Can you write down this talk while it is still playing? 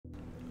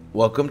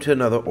Welcome to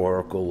another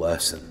Oracle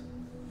lesson.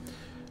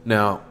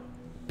 Now,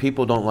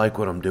 people don't like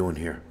what I'm doing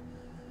here.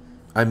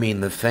 I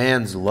mean, the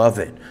fans love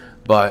it,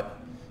 but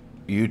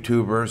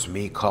YouTubers,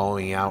 me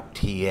calling out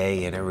TA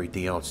and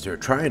everything else, they're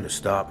trying to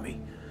stop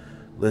me.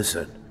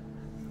 Listen,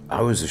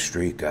 I was a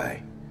street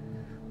guy.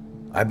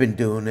 I've been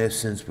doing this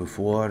since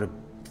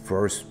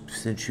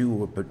since you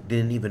were, but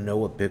didn't even know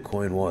what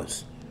Bitcoin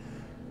was.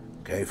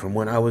 Okay, from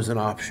when I was an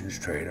options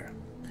trader.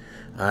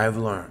 I've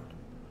learned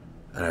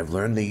the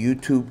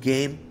YouTube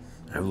game.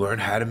 I've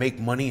learned how to make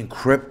money in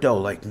crypto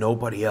like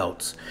nobody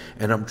else.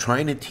 And I'm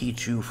trying to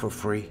teach you for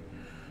free.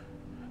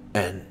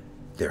 And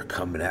they're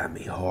coming at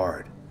me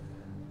hard.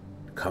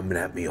 Coming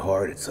at me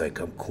hard. It's like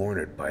I'm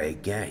cornered by a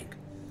gang.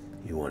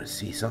 You want to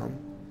see something?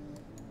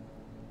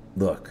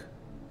 Look.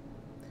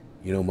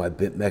 You know my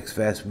BitMEX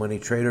Fast Money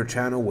Trader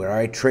channel where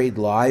I trade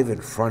live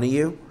in front of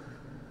you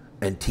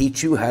and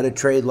teach you how to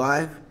trade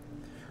live?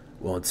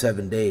 Well, in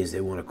 7 days, they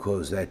want to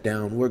close that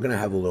down. We're going to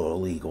have a little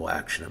legal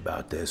action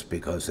about this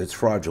because it's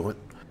fraudulent.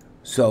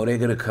 So they're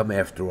going to come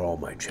after all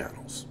my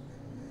channels.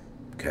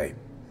 Okay?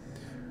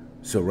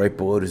 So right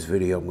below this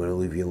video, I'm going to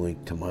leave you a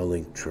link to my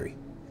link tree.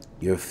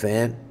 You're a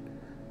fan?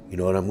 You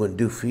know what I'm going to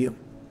do for you?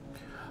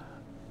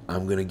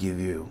 I'm going to give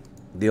you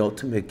the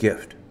ultimate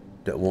gift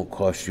that won't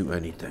cost you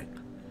anything.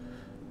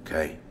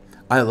 Okay?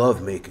 I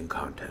love making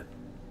content.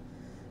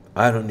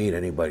 I don't need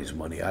anybody's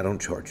money. I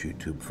don't charge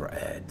YouTube for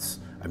ads.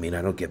 I mean,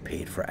 I don't get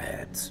paid for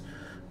ads.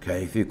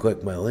 Okay, if you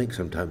click my link,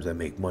 sometimes I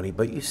make money,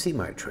 but you see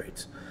my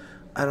trades.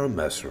 I don't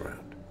mess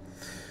around.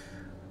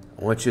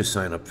 I want you to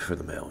sign up for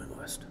the mailing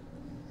list.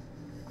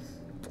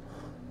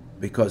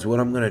 Because what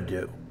I'm going to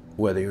do,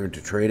 whether you're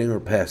into trading or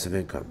passive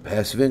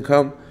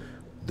income,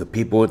 the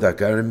people that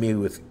got to me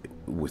with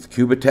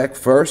Cubatech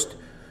first,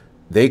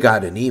 they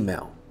got an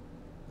email.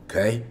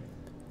 Okay?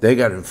 They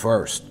got in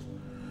first.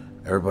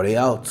 Everybody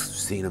else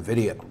seen a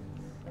video.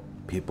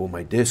 People in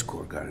my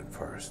Discord got in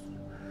first.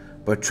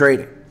 But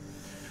trading,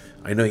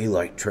 I know you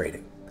like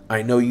trading.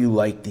 I know you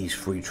like these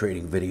free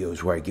trading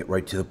videos where I get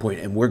right to the point.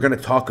 And we're going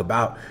to talk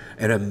about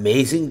an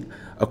amazing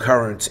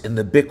occurrence in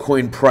the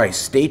Bitcoin price.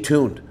 Stay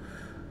tuned.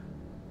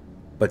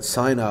 But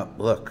sign up.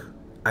 Look,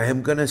 I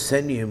am going to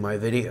send you my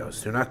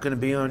videos. They're not going to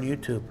be on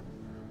YouTube.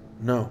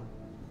 No.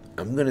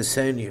 I'm going to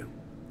send you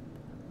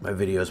my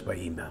videos by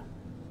email.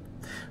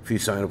 If you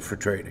sign up for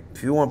trading.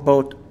 If you want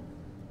both,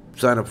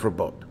 sign up for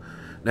both.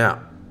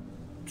 Now,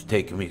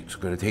 it's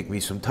going to take me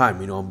some time.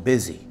 You know, I'm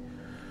busy.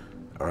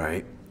 All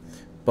right?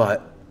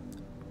 But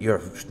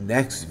your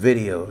next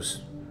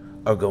videos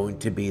are going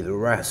to be the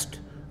rest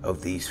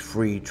of these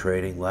free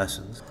trading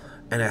lessons.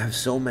 And I have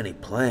so many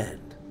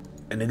planned.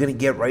 And they're going to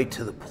get right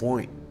to the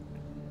point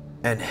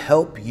and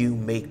help you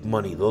make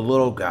money. The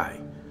little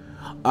guy.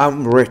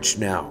 I'm rich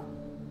now.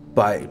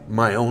 By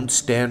my own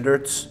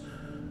standards,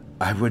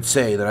 I would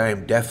say that I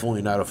am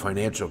definitely not a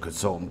financial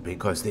consultant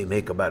because they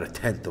make about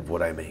 1/10 of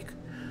what I make.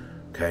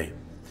 Okay?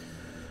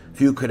 If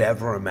you could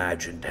ever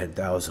imagine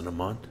 $10,000 a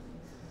month,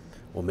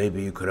 well,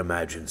 maybe you could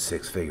imagine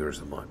 6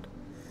 figures a month.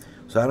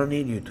 So I don't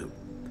need YouTube,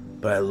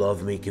 but I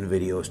love making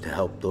videos to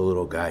help the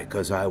little guy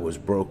because I was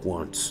broke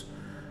once.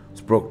 I was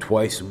broke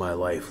twice in my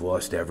life,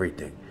 lost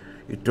everything.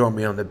 You throw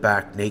me on the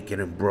back naked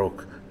and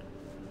broke.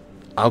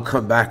 I'll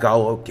come back,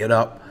 I'll get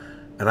up,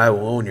 and I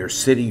will own your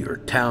city, your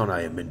town.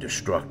 I am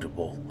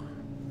indestructible.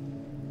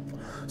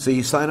 So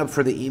you sign up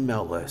for the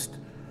email list,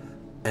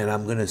 and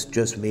I'm going to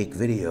just make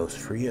videos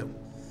for you.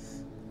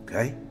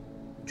 Okay?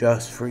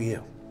 Just for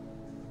you.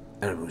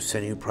 And I'm going to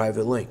send you a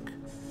private link.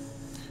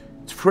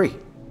 It's free.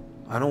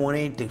 I don't want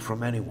anything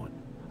from anyone.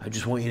 I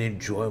just want you to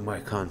enjoy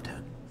my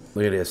content.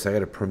 Look at this. I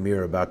got a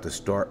premiere about to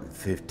start in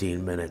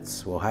 15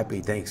 minutes. Well,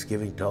 happy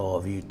Thanksgiving to all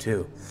of you,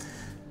 too.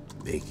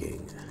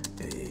 Making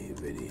a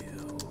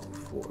video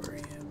for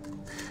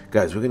you.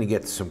 Guys, we're going to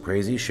get some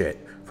crazy shit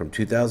from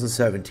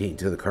 2017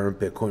 to the current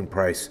Bitcoin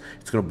price.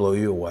 It's going to blow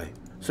you away.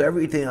 So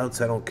everything else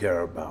I don't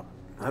care about.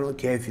 I don't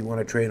care if you want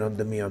to trade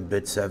under me on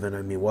Bit7.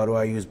 I mean, why do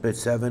I use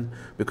Bit7?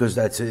 Because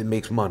it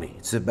makes money.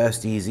 It's the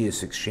best,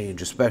 easiest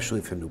exchange, especially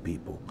for new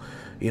people.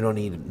 You don't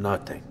need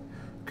nothing,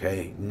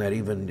 okay? Not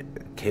even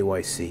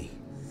KYC.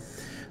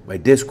 My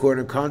Discord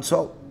and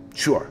consult?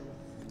 Sure.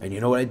 And you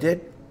know what I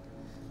did?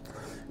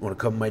 You want to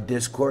come to my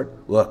Discord?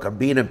 Look, I'm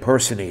being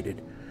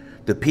impersonated.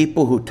 The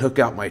people who took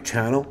out my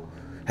channel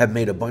have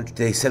made a bunch.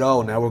 They said,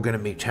 oh, now we're going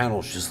to make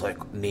channels just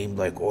like named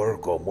like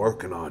Oracle. I'm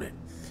working on it.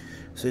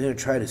 So they're going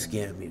to try to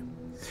scam you.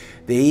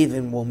 They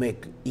even will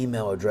make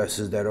email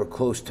addresses that are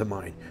close to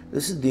mine.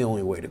 This is the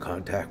only way to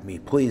contact me.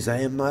 Please,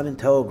 I am not in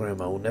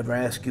Telegram. I will never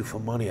ask you for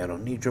money. I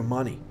don't need your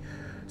money.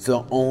 It's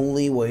the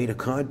only way to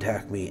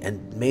contact me.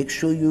 And make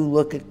sure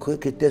you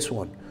click at this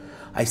one.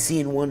 I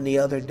seen one the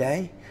other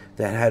day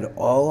that had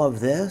all of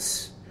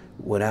this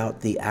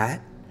without the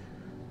 @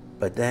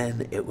 but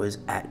then it was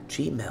at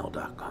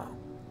gmail.com.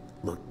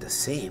 Looked the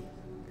same.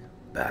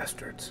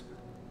 Bastards.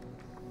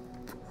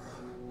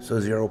 So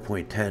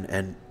 0.10,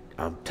 and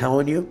I'm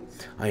telling you,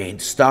 I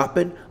ain't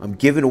stopping. I'm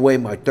giving away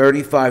my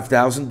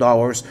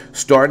 $35,000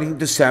 starting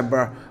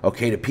December,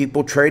 okay, to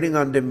people trading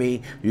under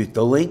me.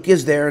 The link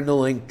is there in the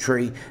link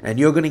tree, and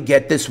you're going to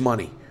get this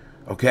money,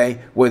 okay,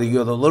 whether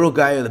you're the little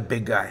guy or the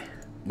big guy.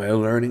 My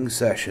learning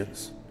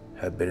sessions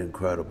have been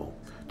incredible.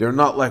 They're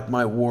not like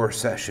my war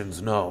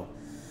sessions, no,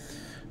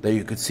 that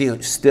you could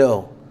see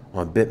still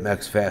on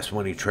BitMEX Fast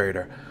Money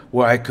Trader,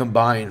 where I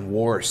combine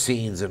war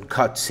scenes and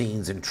cut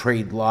scenes and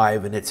trade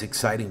live, and it's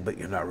exciting, but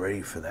you're not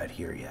ready for that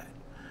here yet.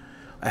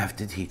 I have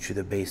to teach you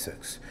the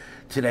basics.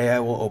 Today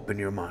I will open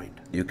your mind.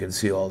 You can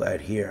see all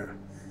that here.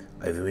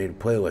 I've made a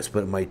playlist,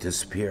 but it might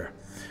disappear.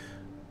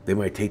 They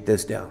might take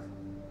this down.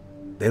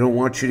 They don't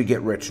want you to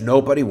get rich.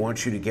 Nobody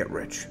wants you to get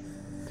rich.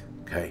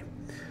 Okay?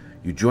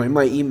 You join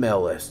my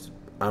email list,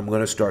 I'm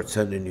going to start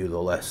sending you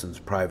the lessons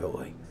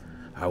privately.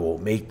 I will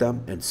make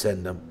them and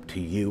send them to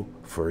you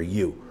for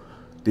you.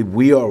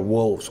 We are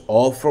wolves,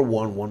 all for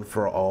one, one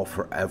for all,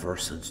 forever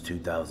since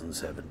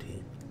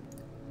 2017.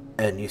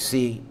 And you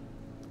see,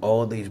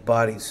 all of these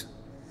bodies,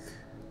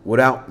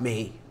 without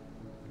me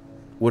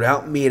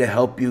to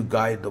help you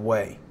guide the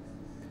way,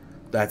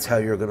 that's how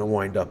you're going to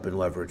wind up in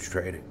leverage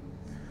trading.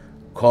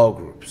 Call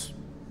groups,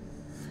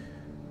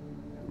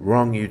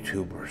 wrong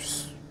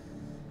YouTubers,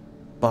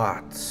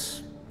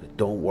 bots that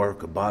don't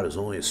work. A bot is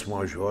only as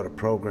smart as you ought to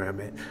program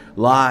it.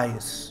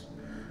 Lies,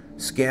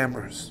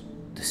 scammers,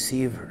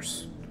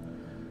 deceivers.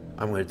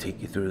 I'm going to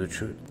take you through the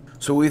truth.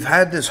 So we've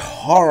had this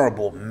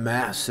horrible,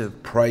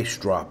 massive price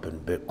drop in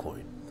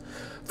Bitcoin.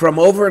 From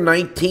over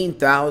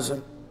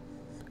 19,000,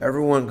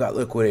 everyone got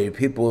liquidated.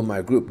 People in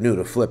my group knew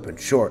to flip and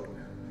short.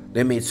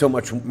 They made so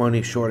much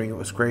money shorting, it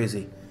was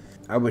crazy.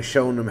 I was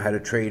showing them how to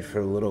trade for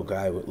a little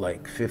guy with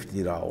like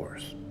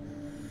 $50.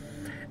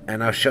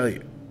 And I'll show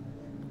you.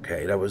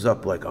 Okay, that was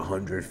up like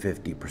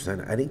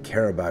 150%. I didn't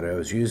care about it. I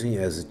was using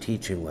it as a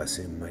teaching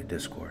lesson in my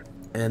Discord.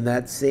 And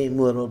that same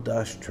little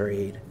dust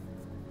trade,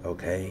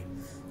 okay,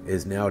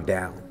 is now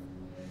down.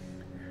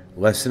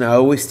 Lesson I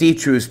always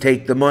teach you is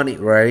take the money,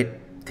 right?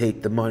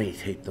 Take the money,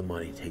 take the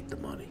money, take the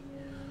money.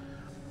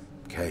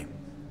 Okay,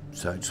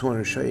 so I just wanted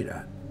to show you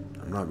that.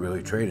 I'm not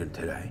really trading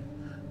today,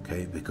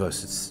 okay,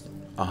 because it's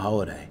a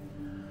holiday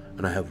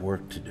and I have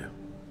work to do.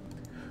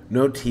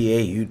 No TA,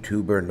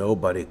 YouTuber,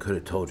 nobody could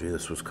have told you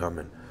this was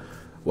coming.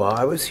 Well,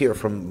 I was here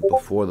from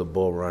before the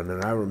bull run,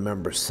 and I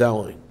remember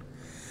selling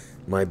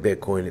my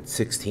Bitcoin at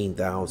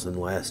 16,000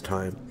 last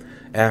time.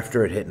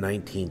 After it hit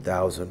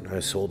 19,000, I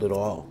sold it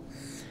all.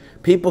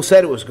 People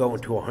said it was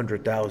going to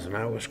 100,000.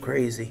 I was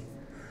crazy.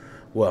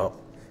 Well,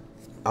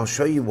 I'll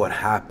show you what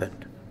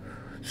happened.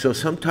 So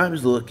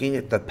sometimes looking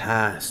at the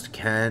past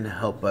can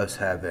help us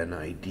have an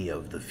idea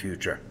of the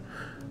future.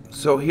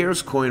 So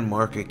here's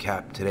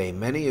CoinMarketCap today.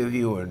 Many of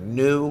you are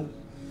new.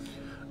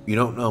 You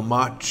don't know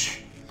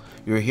much.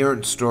 You're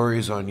hearing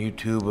stories on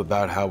YouTube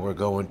about how we're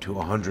going to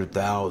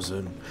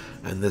 100,000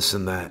 and this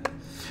and that.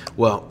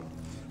 Well,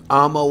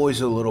 I'm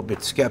always a little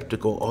bit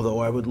skeptical, although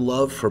I would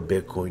love for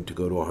Bitcoin to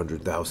go to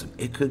 100,000.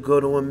 It could go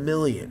to 1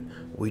 million.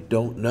 We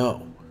don't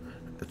know.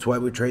 That's why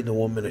we trade the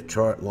 1 minute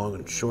chart, long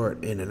and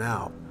short, in and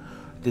out.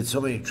 Did so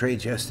many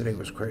trades yesterday, it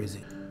was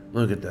crazy.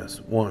 Look at this.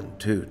 1,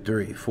 2,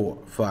 3, 4,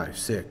 5,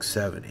 6,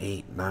 7,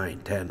 8,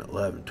 9, 10,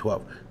 11,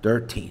 12,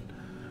 13. It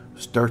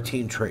was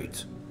 13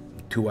 trades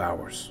in 2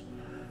 hours.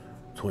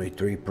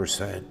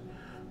 23%.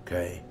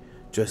 Okay.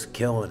 Just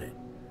killing it.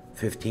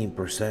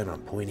 15%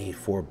 on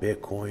 0.84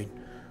 Bitcoin.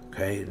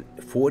 Okay.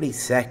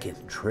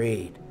 40-second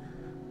trade.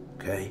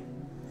 Okay.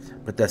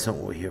 But that's not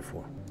what we're here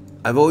for.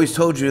 I've always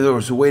told you there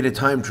was a way to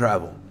time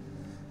travel.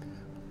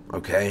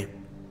 Okay.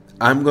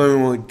 I'm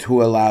going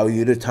to allow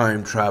you to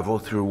time travel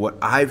through what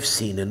I've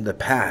seen in the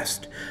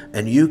past.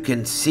 And you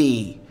can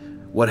see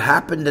what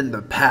happened in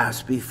the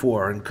past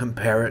before and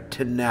compare it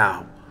to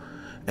now.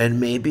 And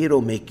maybe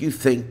it'll make you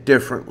think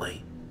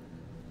differently.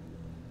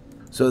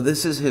 So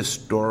this is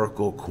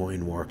historical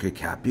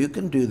CoinMarketCap. You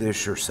can do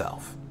this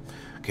yourself.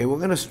 Okay, we're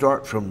going to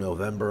start from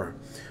November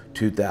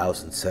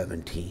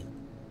 2017.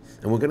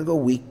 And we're going to go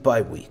week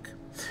by week.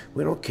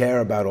 We don't care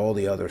about all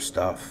the other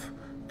stuff.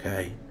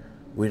 Okay?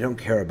 We don't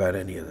care about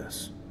any of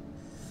this.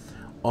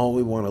 All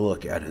we want to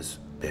look at is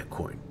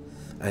Bitcoin.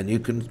 And you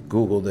can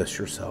Google this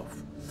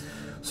yourself.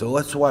 So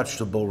let's watch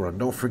the bull run.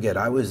 Don't forget,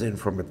 I was in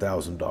from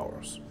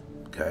 $1,000.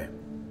 Okay?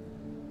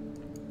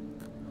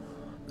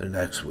 The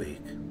next week.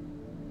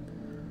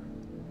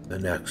 The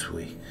next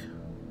week.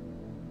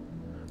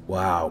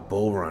 Wow,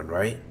 bull run,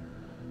 right?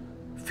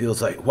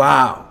 Feels like,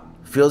 wow.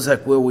 Feels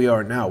like where we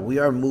are now. We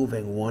are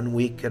moving 1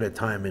 week at a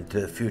time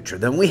into the future.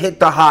 Then we hit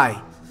the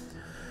high.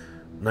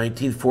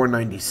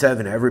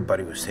 19,497,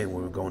 everybody was saying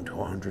we were going to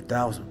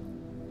 100,000.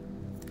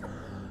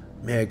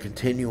 May I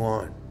continue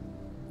on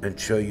and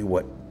show you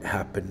what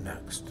happened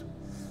next?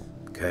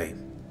 Okay.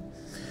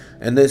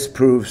 And this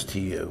proves to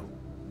you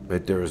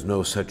that there is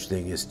no such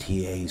thing as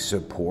TA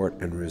support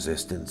and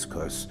resistance,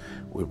 because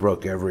we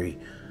broke every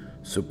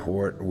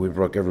support, we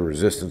broke every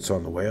resistance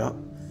on the way up,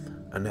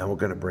 and now we're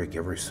going to break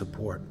every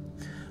support.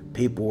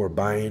 People were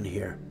buying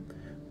here,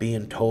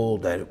 being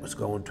told that it was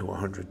going to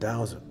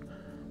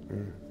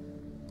 100,000.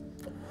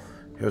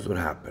 Here's what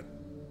happened.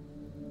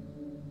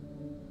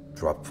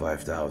 Dropped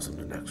 5,000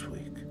 the next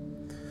week.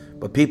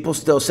 But people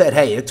still said,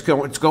 hey, it's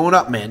going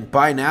up, man.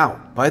 Buy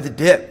now. Buy the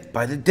dip.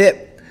 Buy the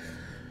dip.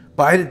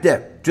 Buy the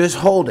dip. Just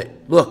hold it.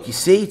 Look, you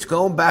see, it's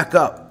going back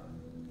up.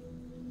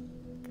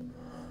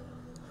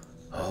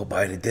 Oh,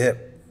 buy the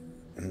dip.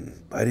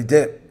 Buy the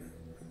dip.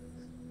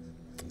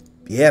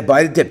 Yeah,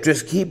 buy the dip.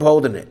 Just keep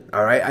holding it,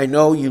 all right? I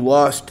know you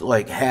lost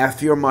like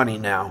half your money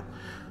now,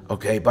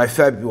 okay, by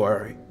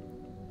February.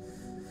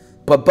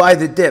 But buy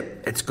the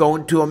dip. It's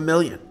going to 1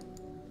 million.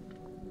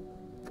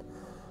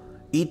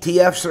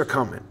 ETFs are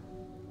coming.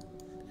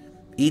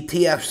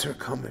 ETFs are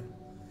coming.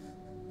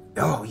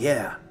 Oh,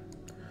 yeah.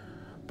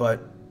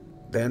 But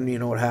then you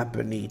know what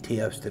happened? The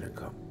ETFs didn't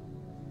come.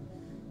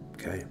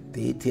 Okay?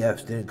 The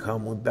ETFs didn't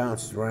come. We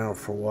bounced around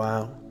for a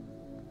while.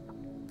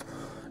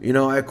 You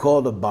know, I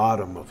called the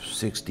bottom of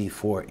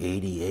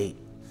 64.88,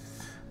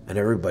 and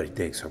everybody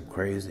thinks I'm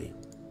crazy.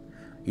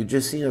 You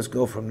just seen us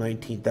go from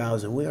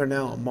 19,000. We are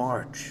now in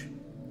March.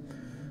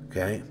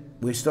 Okay?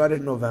 We started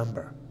in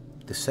November.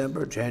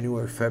 December,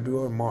 January,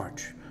 February,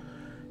 March.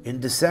 In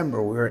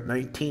December, we were at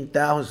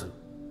 19,000.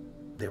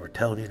 They were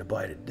telling you to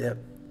buy the dip.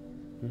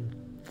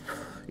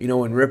 You know,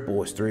 when Ripple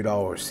was $3,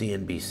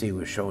 CNBC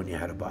was showing you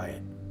how to buy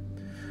it.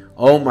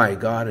 Oh my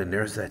God, and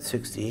there's that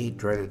 68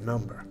 dreaded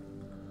number.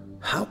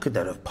 How could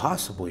that have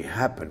possibly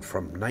happened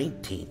from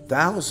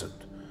 19,000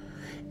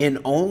 in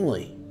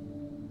only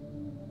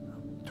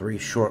 3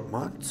 short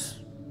months?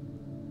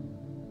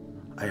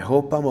 I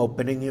hope I'm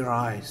opening your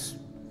eyes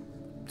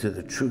to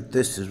the truth.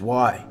 This is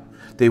why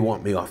they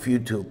want me off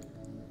YouTube.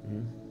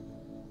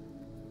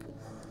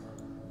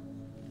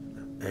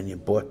 And you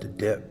bought the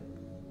dip.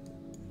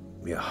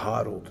 You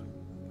hodled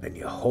and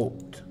you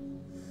hoped.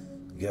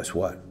 Guess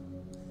what?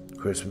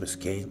 Christmas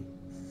came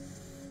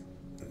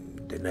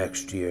the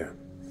next year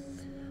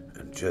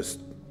and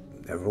just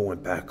never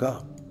went back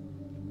up.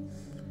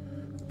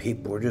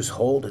 People were just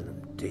holding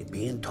them,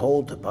 being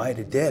told to buy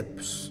the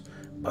dips.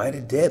 Buy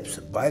the dips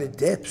and buy the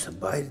dips and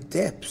buy the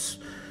dips.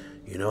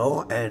 You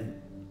know,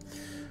 and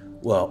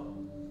well,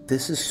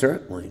 this is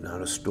certainly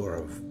not a store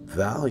of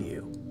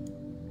value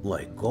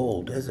like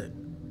gold, is it?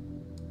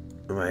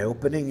 Am I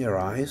opening your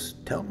eyes?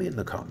 Tell me in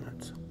the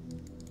comments.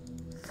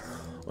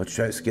 Let's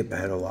try to skip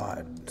ahead a lot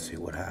and see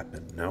what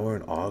happened. Now we're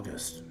in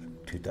August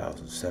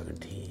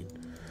 2017,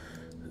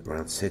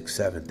 around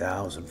 6,000,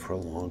 7,000 for a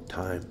long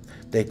time.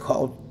 They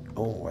called,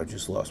 oh, I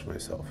just lost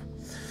myself.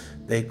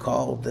 They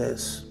called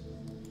this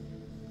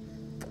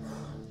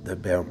the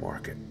bear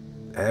market.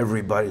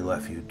 Everybody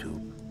left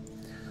YouTube.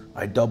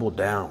 I doubled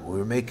down. We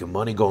were making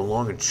money going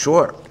long and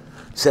short.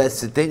 So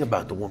that's the thing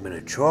about the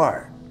woman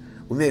chart.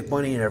 We make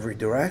money in every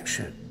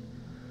direction.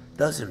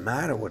 Doesn't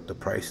matter what the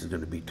price is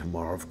going to be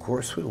tomorrow. Of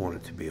course we want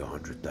it to be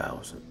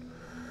 100,000.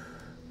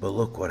 But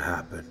look what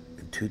happened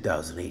in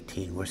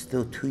 2018. We're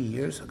still 2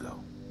 years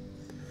ago.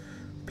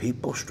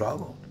 People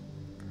struggled.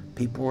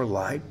 People were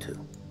lied to.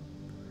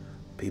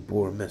 People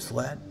were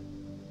misled.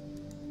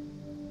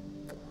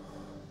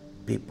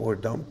 People were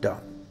dumped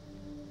on.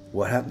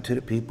 What happened to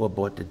the people who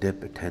bought the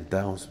dip at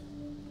 10,000?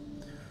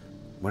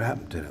 What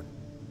happened to them?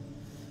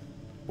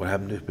 What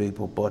happened to the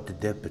people who bought the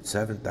dip at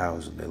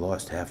 7,000? They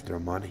lost half their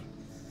money.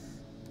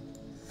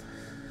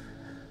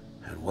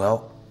 And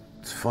well,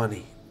 it's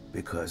funny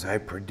because I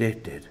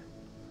predicted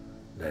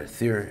that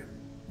Ethereum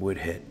would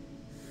hit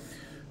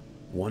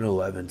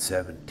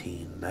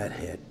 111.17, and that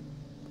hit.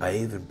 I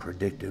even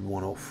predicted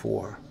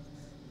 104,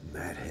 and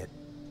that hit.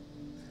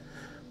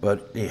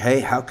 But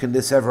hey, how can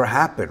this ever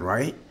happen,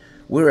 right?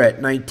 We're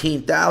at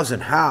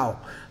 19,000.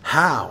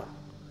 How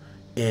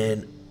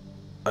in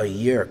a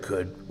year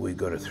could we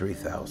go to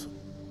 3,000?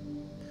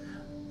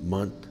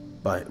 Month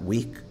by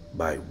week,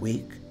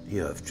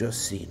 you have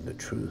just seen the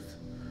truth,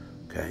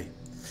 okay?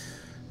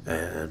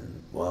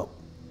 And, well,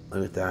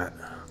 look at that.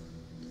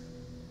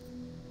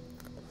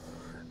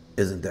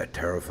 Isn't that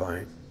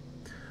terrifying?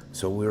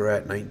 So we were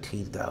at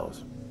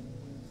 19,000,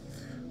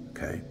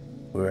 okay?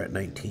 We were at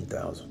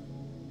 19,000.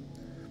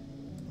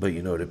 But,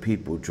 you know, the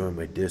people who joined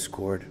my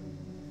Discord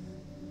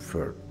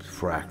for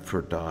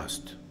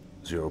DOST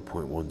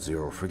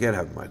 0.10, forget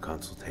having my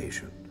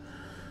consultation.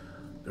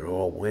 They're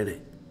all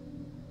winning.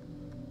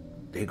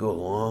 They go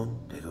long,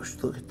 they go,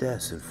 look at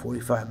this, in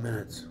 45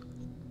 minutes.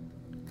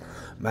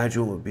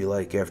 Imagine what it would be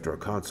like after a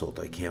consult.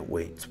 I can't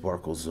wait.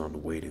 Sparkles is on the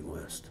waiting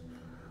list.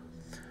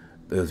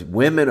 The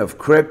women of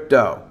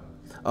crypto,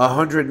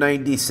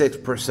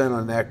 196%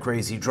 on that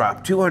crazy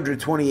drop,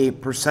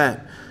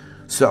 228%.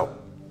 So,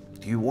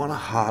 do you want to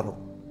hodl?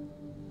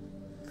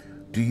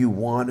 Do you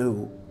want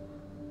to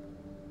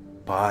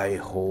buy,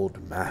 hold,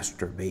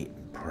 masturbate,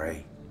 and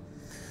pray?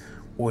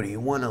 Or do you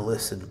want to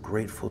listen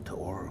grateful to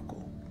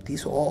Oracle?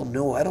 These are all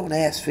new. I don't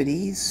ask for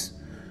these.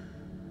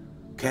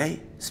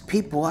 Okay? It's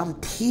people I'm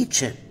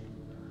teaching.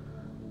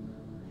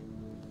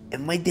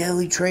 In my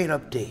daily trade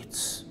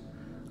updates,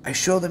 I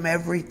show them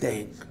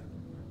everything.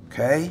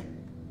 Okay?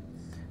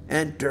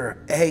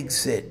 Enter,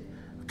 exit.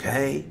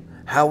 Okay?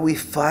 How we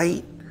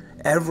fight,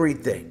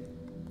 everything.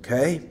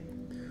 Okay?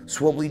 It's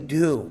what we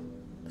do.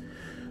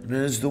 And then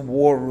there's the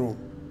war room.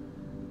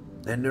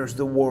 Then there's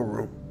the war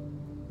room.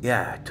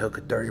 Yeah, I took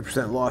a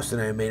 30% loss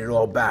and I made it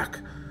all back.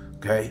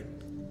 Okay?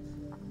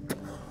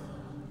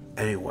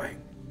 Anyway,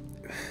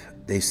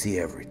 they see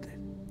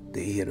everything.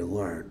 They're here to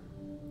learn.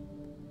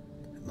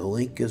 The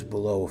link is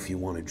below if you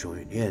want to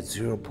join. Yeah, it's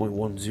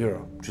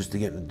 0.10 just to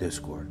get in the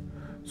Discord.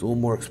 It's a little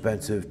more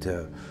expensive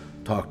to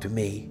talk to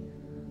me,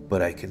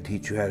 but I can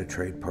teach you how to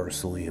trade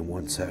personally in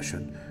one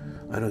session.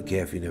 I don't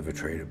care if you never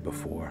traded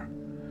before.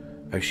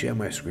 I share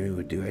my screen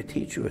with you. I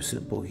teach you a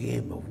simple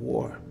game of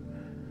war.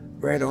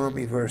 Red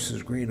Army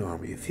versus Green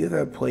Army. If you've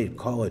ever played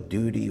Call of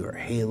Duty or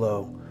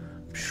Halo,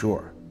 I'm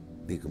sure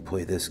you can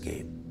play this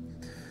game.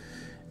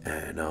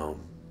 And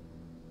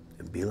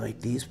be like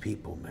these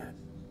people, man.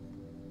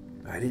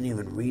 I didn't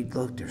even read.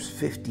 Look, there's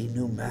 50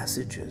 new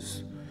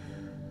messages.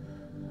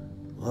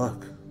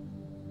 Look,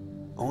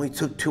 only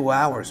took 2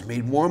 hours.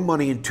 Made more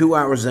money in 2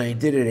 hours than I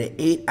did at an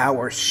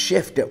 8-hour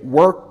shift at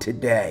work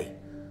today.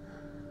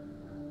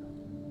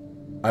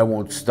 I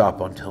won't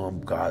stop until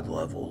I'm God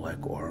level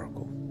like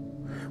Oracle.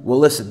 Well,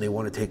 listen, they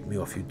want to take me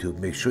off YouTube.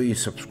 Make sure you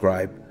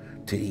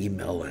subscribe to the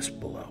email list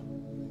below.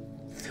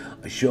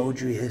 I showed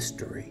you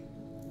history.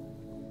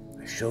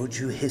 I showed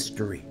you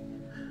history.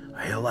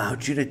 I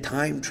allowed you to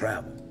time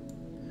travel.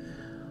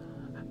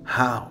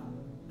 How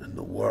in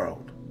the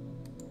world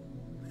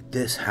did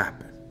this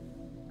happen?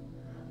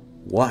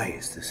 Why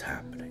is this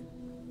happening?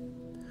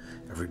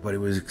 Everybody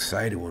was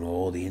excited when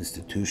all the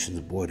institutions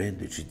bought in.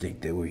 Did you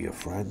think they were your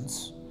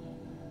friends?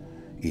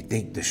 You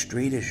think the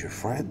street is your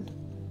friend?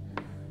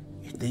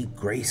 You think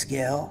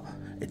Grayscale,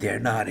 they're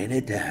not in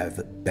it to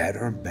have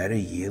better and better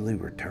yearly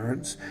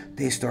returns?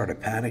 They start a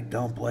panic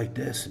dump like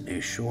this and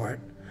they're short.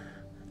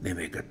 They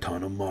make a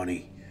ton of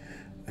money.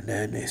 And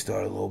then they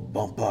start a little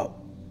bump up.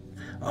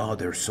 Oh,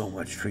 there's so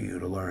much for you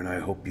to learn. I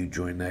hope you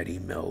join that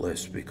email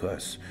list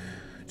because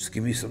just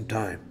give me some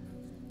time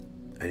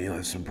and you'll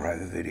have some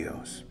private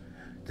videos.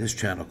 This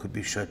channel could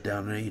be shut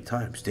down at any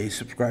time. Stay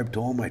subscribed to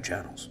all my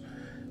channels.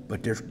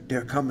 But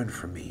they're coming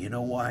for me. You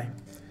know why?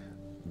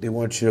 They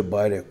want you to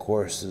buy their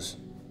courses.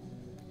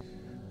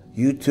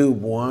 YouTube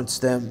wants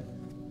them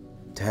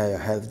to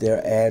have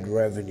their ad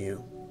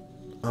revenue.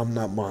 I'm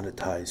not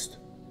monetized.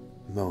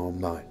 No, I'm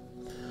not.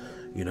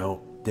 You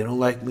know, they don't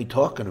like me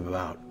talking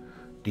about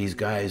these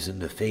guys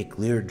and the fake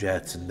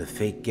Learjets and the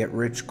fake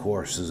get-rich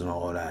courses and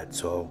all of that.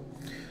 So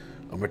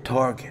I'm a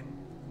target.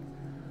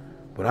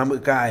 But I'm a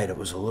guy that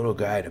was a little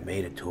guy that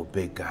made it to a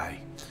big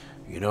guy.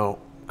 You know,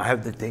 I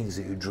have the things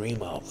that you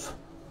dream of.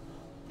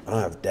 I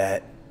don't have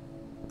debt.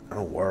 I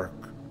don't work.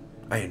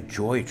 I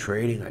enjoy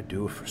trading. I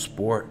do it for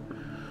sport.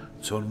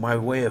 So my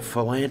way of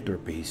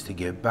philanthropy is to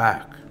give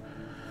back.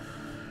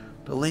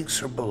 The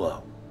links are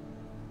below.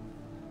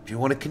 If you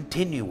want to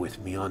continue with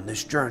me on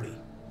this journey,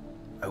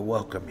 I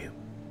welcome you.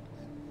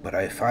 But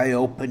if I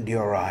opened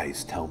your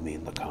eyes, tell me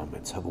in the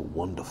comments. Have a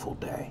wonderful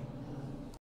day.